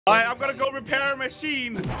Alright, I'm gonna go repair a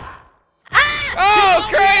machine. Oh,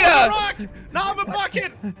 Crainer! Now I'm a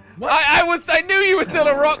bucket! I knew you were still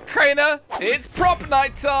a rock, Crainer. It's prop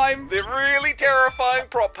night time. The really terrifying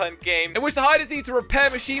prop hunt game in which the hiders need to repair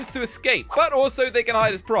machines to escape, but also they can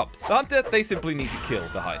hide as props. The hunter, they simply need to kill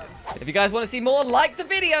the hiders. If you guys want to see more, like the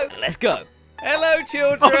video. Let's go. Hello,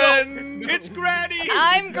 children. Oh, no. It's Granny.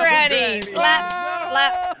 I'm Granny. Slap,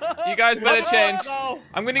 slap. You guys better change. No.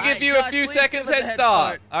 I'm going to give you a few seconds head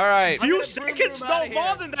start. All right. Few seconds? No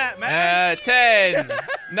more than that, man. 10,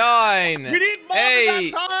 9, We need more 8,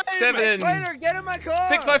 than that time. 7, Crainer, get in my car.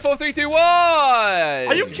 6, 5, 4, 3, 2, 1.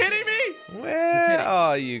 Are you kidding me? Where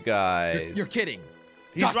are you guys? You're kidding.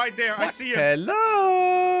 He's right there. I see him.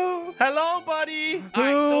 Hello. Hello, buddy.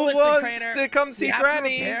 Who wants to come see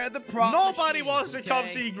Granny? Nobody wants to come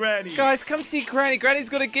see Granny. Guys, come see Granny. Granny's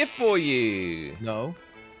got a gift for you. No.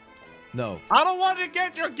 No. I don't want to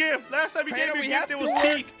get your gift. Last time you gave me a gift, it was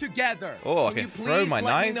teeth. Together. Oh, I Can can you throw please my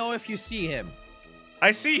let knife. me know if you see him?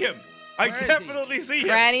 I see him. I Where is he? definitely see him.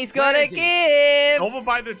 Granny's got Where a is he? gift. Over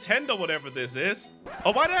by the tent or whatever this is.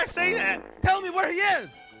 Oh, why did I say that? Tell me where he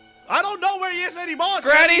is. I don't know where he is anymore.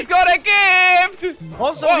 Granny's got a gift.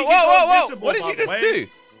 Also, Whoa, he whoa, can go whoa, whoa. invisible, What did by you the just way. do?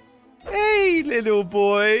 Hey, little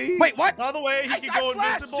boy. Wait, what? By the way, he I can go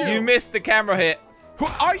flashed invisible. You missed the camera hit.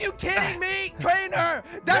 Are you kidding me, Crainer?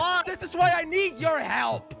 This is why I need your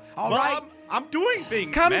help. All Well, right. I'm doing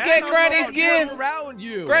things. Come man. get I'm Granny's not- gift. Around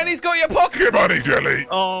you. Granny's got your pocket money, Jelly.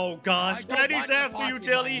 Oh I gosh, don't Granny's want your after you, pocket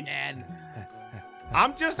Jelly. money, man.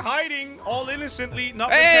 I'm just hiding, all innocently,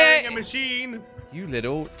 not Hey! repairing a machine. You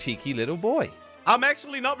little cheeky little boy. I'm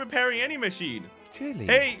actually not repairing any machine. Jelly.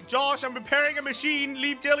 Hey, Josh, I'm repairing a machine.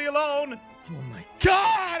 Leave Jelly alone. Oh my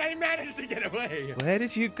God! I managed to get away. Where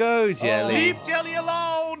did you go, Jelly? Leave Jelly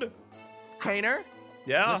alone. Crainer,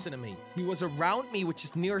 Yeah. listen to me. He was around me, which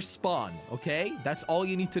is near spawn. Okay, that's all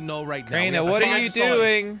you need to know right now. Crainer, We what think are I you just saw him.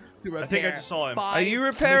 doing? have to I think I repair just saw him. 5 Are you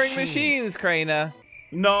repairing machines. machines, Crainer?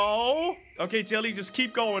 No. Okay, Jelly, just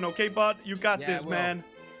keep going, okay, bud? You got Yeah, this, I will. man.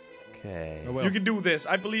 Okay. I will. You can do this.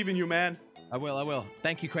 I believe in you, man. I will.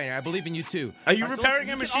 Thank you, Crainer. I believe in you too. Are you Alright, so repairing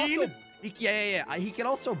he a can machine? also- yeah. He can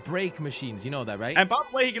also break machines. You know that, right? And by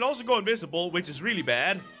the way, he can also go invisible, which is really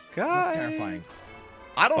bad. Guys. That's terrifying.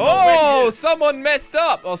 I don't know where he Oh, is. someone messed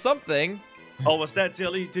up or something. Oh, was that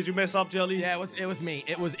Jelly? Did you mess up, Jelly? Yeah, it was me.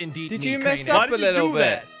 It was indeed Did me, you mess Crainer. Why up did a you little do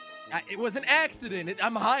bit? that? It was an accident.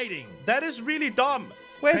 I'm hiding. That is really dumb.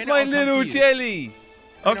 Where's Crainer, my I'll come little to you. Jelly?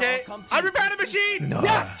 Okay, I'll come to I you. repaired a machine. No.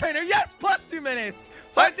 Yes, Crainer. Yes, plus 2 minutes.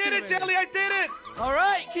 I Plus did 2 it, minutes. Jelly. I did it. All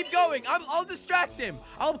right, keep going. I'll distract him.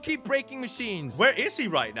 I'll keep breaking machines. Where is he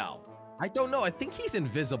right now? I don't know. I think he's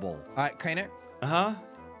invisible. All right, Crainer. Uh-huh.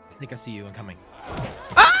 I think I see you incoming.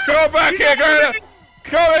 Go back here, Crainer!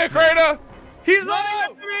 Come here, Crainer! He's running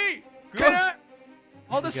after me. Crainer,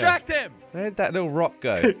 I'll distract him. Where did that little rock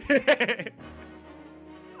go?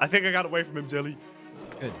 I think I got away from him, Jelly.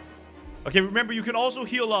 Good. Okay, remember, you can also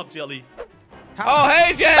heal up, Jelly. Oh,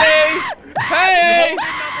 hey, Jelly! Hey!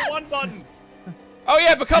 Hold in number 1 button. Oh,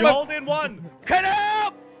 yeah, become You a... hold in 1. Crainer,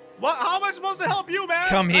 help! What? How am I supposed to help you, man?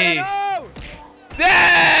 Come I here. don't know.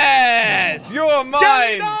 Yes! You're Jelly,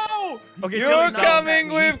 mine! no! Okay, You're Jelly's not. coming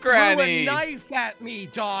He with threw Granny. a knife at me,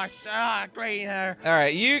 Josh. Ah, Crainer. All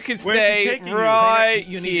right, you can Where's he stay taking you? right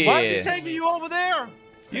You need- here. Why is he taking you over there?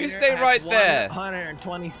 You Crainer, stay I have right there.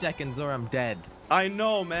 120 seconds or I'm dead. I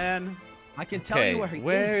know, man. I can tell Okay, you where he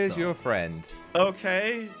where is though. your friend?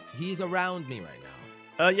 Okay. He's around me right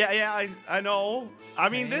now. Yeah, I know. I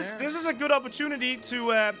mean, this is a good opportunity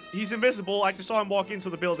to. He's invisible. I just saw him walk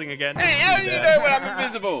into the building again. Hey, how do you know when I'm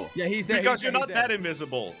invisible? Yeah, he's there. Because he's you're there, not he's there. that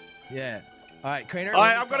invisible. Yeah. All right, Crainer. All right,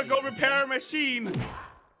 let me I'm gonna tell go you. repair a machine.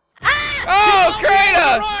 Oh,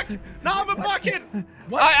 Crainer! Rock! Now I'm a bucket.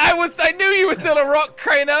 I knew you were still a rock,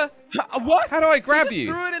 Crainer. What? How do I grab He you?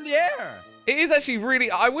 just threw it in the air. It is actually really...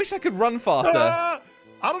 I wish I could run faster. I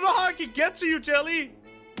don't know how I can get to you, Jelly.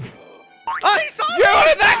 Oh, he saw me!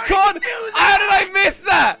 You're in that con! How did I miss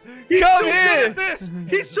that? He's Come too good here! at this.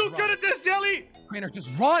 He's too good at this, Jelly. Crainer,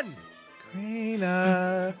 just run.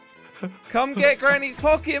 Crainer. Come get Granny's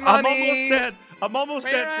pocket I'm money. almost dead. I'm almost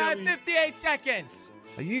Crainer, dead, I have Jelly. 58 seconds.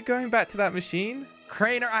 Are you going back to that machine?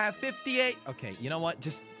 Crainer, I have 58. Okay, you know what?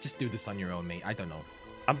 Just do this on your own, mate. I don't know.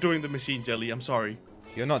 I'm doing the machine, Jelly. I'm sorry.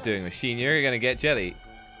 You're not doing machine. You're going to get Jelly.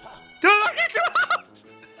 Did I not get you out?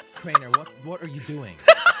 Crainer, what are you doing?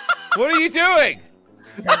 What are you doing?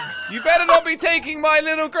 You better not be taking my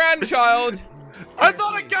little grandchild. I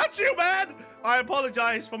thought I got you, man. I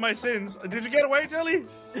apologize for my sins. Did you get away, Jelly?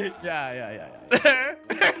 Yeah.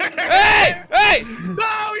 Hey! Hey!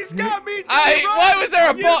 No, he's got me, Jelly. Why was there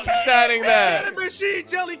a bot standing there? Get a machine,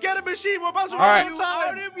 Jelly. Get a machine. We're about to All right. run out of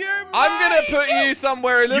time. Out of your mind. I'm going to put you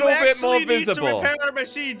somewhere a little bit more visible. You actually need to repair a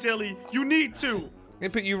machine, Jelly. You need to. I'm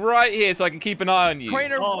going to put you right here so I can keep an eye on you.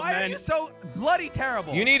 Crainer, Oh, why man. are you so bloody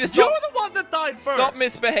terrible? You need to stop. You're the one that died first. Stop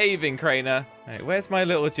misbehaving, Crainer. Hey, where's my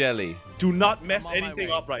little Jelly? Do not mess I'm on my anything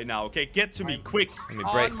way. up right now, okay? Get to me, quick. Let me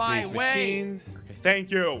On break my these way. machines. Okay, thank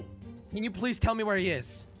you. Can you please tell me where he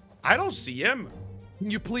is? I don't see him. Can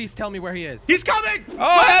you please tell me where he is? He's coming. Oh,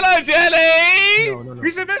 hello, Jelly! No.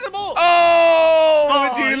 He's invisible.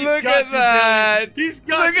 Oh, would you he's look got at you, that? Jelly. He's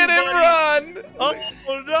got Look you, at him buddy. run!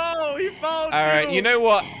 Oh no, he found All you. right, you know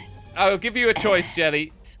what? I'll give you a choice,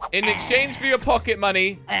 Jelly. In exchange for your pocket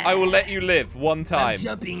money, I will let you live one time.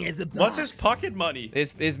 Jumping as a boss. What's his pocket money?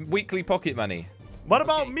 His weekly pocket money. What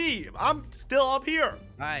about me? I'm still up here.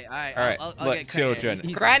 All right. All right, look, children.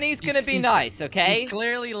 Granny's gonna be nice, okay? He's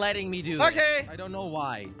clearly letting me do this. Okay. I don't know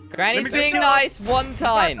why. Granny's Let me just being tell- nice one You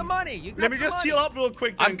time. got the money. You got Let me the just money. heal up real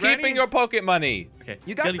quick. Then, I'm Granny. keeping your pocket money. Okay.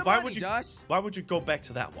 You got Jelly, the why money, would you? Josh. Why would you go back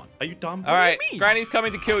to that one? Are you dumb? All right, do you mean? Granny's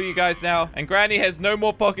coming to kill you guys now, and Granny has no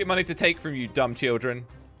more pocket money to take from you, dumb children.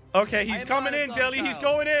 Okay, I he's am coming not a in, dumb Jelly. He's child.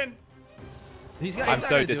 going in. I'm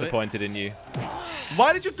so disappointed in you.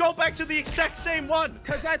 Why did you go back to the exact same one?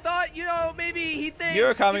 Because I thought, maybe he thinks.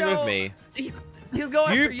 You're coming with me. He'll go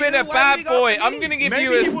after You've you. been a Why bad would he go boy. after I'm me? gonna give Maybe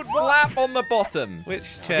you a he would slap on the bottom.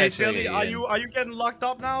 Which chair Okay, shall Jelly, you are in? you getting locked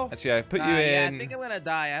up now? Actually, I put you Yeah, I in. think I'm gonna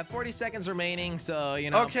die. I have 40 seconds remaining, so Okay.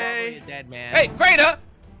 I'm probably a dead man. Hey, Crainer!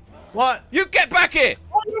 What? You get back here!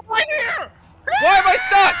 Oh, you're right here! Why am I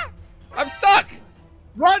stuck? I'm stuck!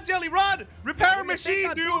 Run, Jelly, run! Repair a What do you think machine,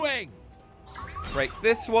 I'm dude! doing? Break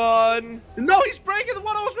this one. No, he's breaking the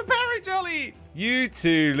one I was repairing, Jelly! You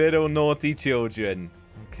two little naughty children.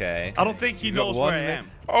 Okay. I don't think he You got knows one where I minute.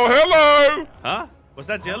 am. Oh, hello! Huh? Was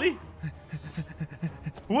that Jelly?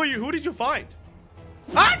 Who are you? Who did you find?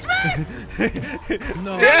 Ah, it's me!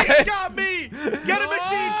 No. Jelly got me! Get a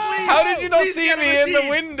machine, please! How did you not Please see get a me in the machine.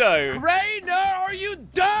 window? Crainer, are you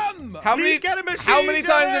dumb? How many, Please get a machine, how many times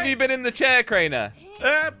Jelly. have you been in the chair, Crainer?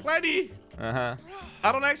 Plenty. Uh-huh.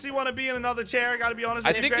 I don't actually want to be in another chair, I gotta be honest I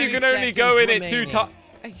with you, think you Granny. can only go in it 2 remaining. times.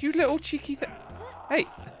 Hey, you little cheeky thing. Hey.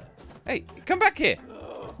 Hey, come back here.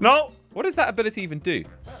 No! What does that ability even do?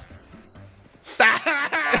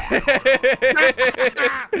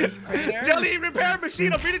 Crainer? Jelly, repair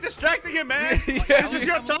machine. I'm really distracting him, man. Yeah, This is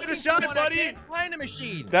your I'm time to looking for shine, one. I buddy. can't find a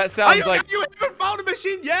machine. That Are sounds you, like you haven't found a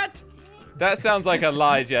machine yet? that sounds like a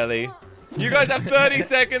lie, Jelly. You guys have 30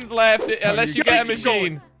 seconds left unless you get a Keep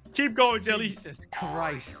going. machine. Keep going, Jelly. Jesus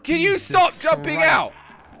Christ. Can you Jesus stop jumping Christ.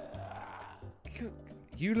 out?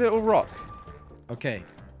 You little rock. Okay.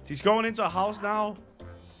 He's going into a house now.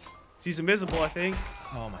 He's invisible, I think.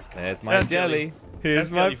 Oh my god. There's my That's jelly. Jelly. Here's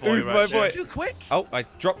That's my Jelly for you who's right my there. boy. Too quick? Oh, I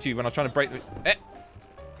dropped you when I was trying to break the. Can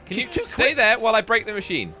She's you too stay quick. there while I break the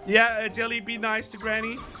machine? Yeah, Jelly, be nice to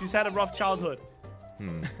Granny. She's had a rough childhood.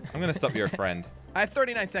 I'm gonna stop your friend. I have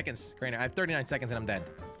 39 seconds, Crainer. I have 39 seconds and I'm dead.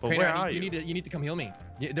 But Crainer, where are you you? need to come heal me.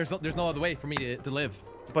 There's no other way for me to live.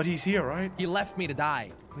 But he's here, right? He left me to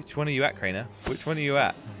die. Which one are you at, Crainer? Which one are you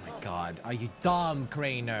at? Oh my god. Are you dumb,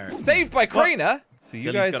 Crainer? Saved by Crainer. So you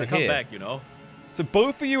Jelly's guys gonna are come here. back, you know. So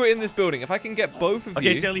both of you are in this building. If I can get both of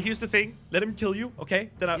Okay, you. Jelly, here's the thing. Let him kill you, okay?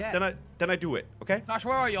 Then I do it, okay? Josh,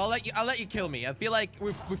 where are you? I'll let you kill me. I feel like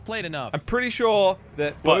we've played enough. I'm pretty sure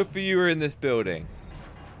that What? both of you are in this building.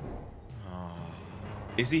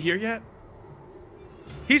 Is he here yet?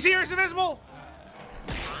 He's here, he's invisible!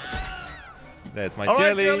 There's my All right,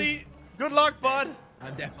 jelly. Jelly. Good luck, bud.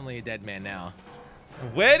 I'm definitely a dead man now.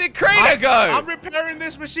 Where did Crainer go? I'm repairing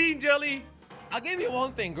this machine, Jelly. I'll give you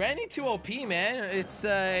one thing. Granny 2 OP, man. It's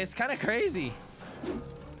kind of crazy.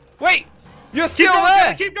 Wait, you're Keep still going, there.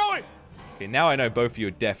 Jelly, keep going. Okay, now I know both of you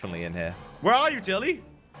are definitely in here. Where are you, Jelly?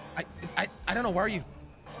 I don't know. Where are you?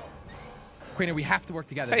 Crainer, we have to work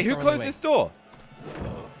together. Hey, That's who our only closed way. this door?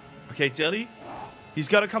 Okay, Jelly. He's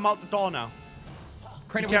got to come out the door now.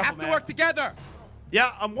 Crainer, we careful, have to man. work together.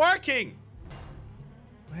 Yeah, I'm working.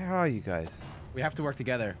 Where are you guys? We have to work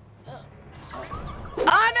together.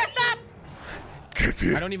 I messed up!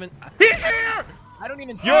 I don't even. He's here! I don't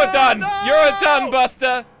even. You're Oh, done. no! You're done,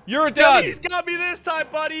 Buster. You're Jelly, done. he's got me this time,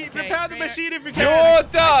 buddy. Okay, Repair the Crainer. machine if you can. You're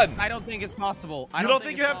done. I don't think it's possible. You don't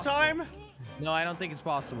think you it's have possible. time? No, I don't think it's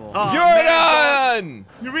possible. Oh, You're man, Josh, done.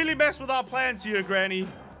 You really messed with our plans here, Granny.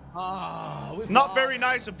 We've Not very lost.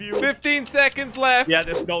 nice of you. 15 seconds left. Yeah,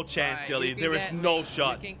 there's no chance, Alright, Jelly. you can There is get no me.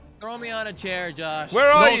 shot. You can throw me on a chair, Josh.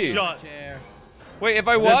 Where are No you? shot. Chair. Wait, have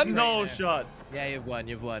I There's won? no Right there. shot. Yeah, you've won.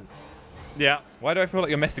 You've won. Yeah. Why do I feel like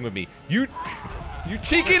you're messing with me? You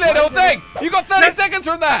cheeky little thing! You got 30 seconds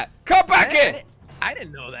from that! Come back in! I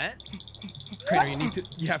didn't know that. Crainer,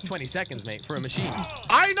 you have 20 seconds, mate, for a machine.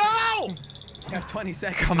 I know! You have 20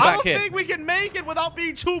 seconds. Come I back don't in. think we can make it without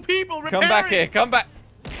being 2 people repairing. Come back here. Come back.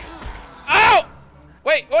 Ow!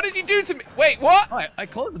 Wait, what did you do to me? Wait, what? Oh, I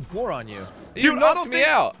closed the door on you. You Dude, I knocked don't me think-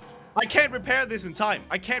 out. I can't repair this in time.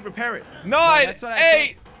 I can't repair it. 9, that's what I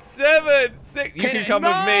 8, 7, 6. You can come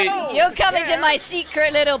with me. You're coming to my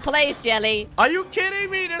secret little place, Jelly. Are you kidding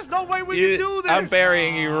me? There's no way we can do this. I'm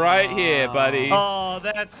burying you right here, buddy. Oh,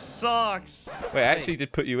 that sucks. Wait, I actually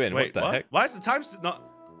did put you in. Wait, what the heck? Why is the time not?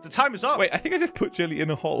 The time is up. Wait, I think I just put Jelly in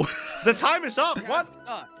a hole. The time is up. What?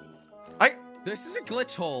 This is a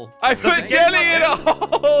glitch hole. I put game Jelly not in a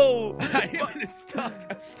hole. I'm stuck.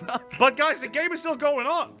 I'm stuck. But guys, the game is still going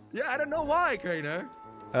on. Yeah, I don't know why, Crainer.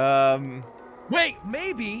 Wait,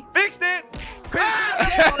 maybe. Fixed it.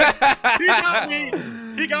 He got me.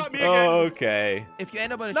 He got me again. Okay. If you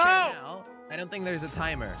end up on a No. chair now, I don't think there's a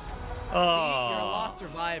timer. Oh. See, you're a lost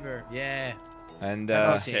survivor. Yeah. And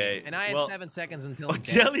That's a shame. okay, And I have well- 7 seconds until. Oh, I'm dead,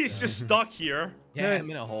 Jelly's so- just stuck here. Yeah, I'm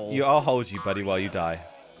in a hole. I'll hold you, buddy, while you die.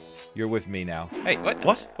 You're with me now. Hey, what?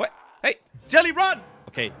 What? What? Hey. Jelly, run.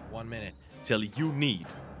 Okay, 1 minute. Jelly, you need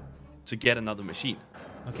to get another machine.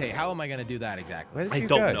 Okay, how am I gonna do that exactly? Where did I you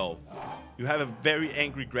don't go? know. You have a very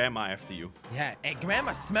angry grandma after you. Yeah, and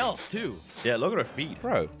Grandma smells too. Yeah, look at her feet.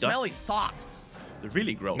 Bro. Dusty. Smelly socks. They're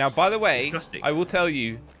really gross. Now, by the way, Disgusting. I will tell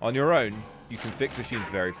you, on your own, you can fix machines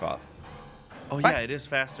very fast. Oh yeah, it is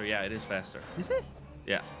faster. Yeah, it is faster. Is it?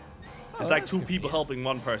 Yeah. It's Oh, like that's 2 people convenient. helping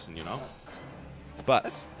 1 person, you know?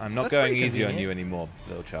 But I'm not that's going pretty easy on convenient. you anymore,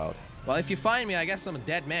 little child. Well, if you find me, I guess I'm a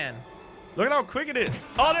dead man. Look at how quick it is.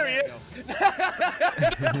 Oh, there he is.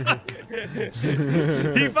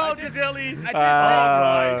 He found you, Jelly.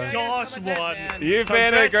 Josh won. You've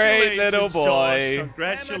been a great little Congratulations, boy. Josh.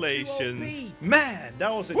 Congratulations. I'm Man,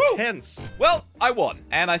 that was Woo. intense. Well, I won,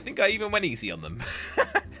 and I think I even went easy on them.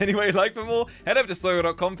 Anyway, like for more, head over to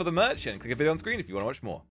Slogo.com for the merch and click a video on screen if you want to watch more.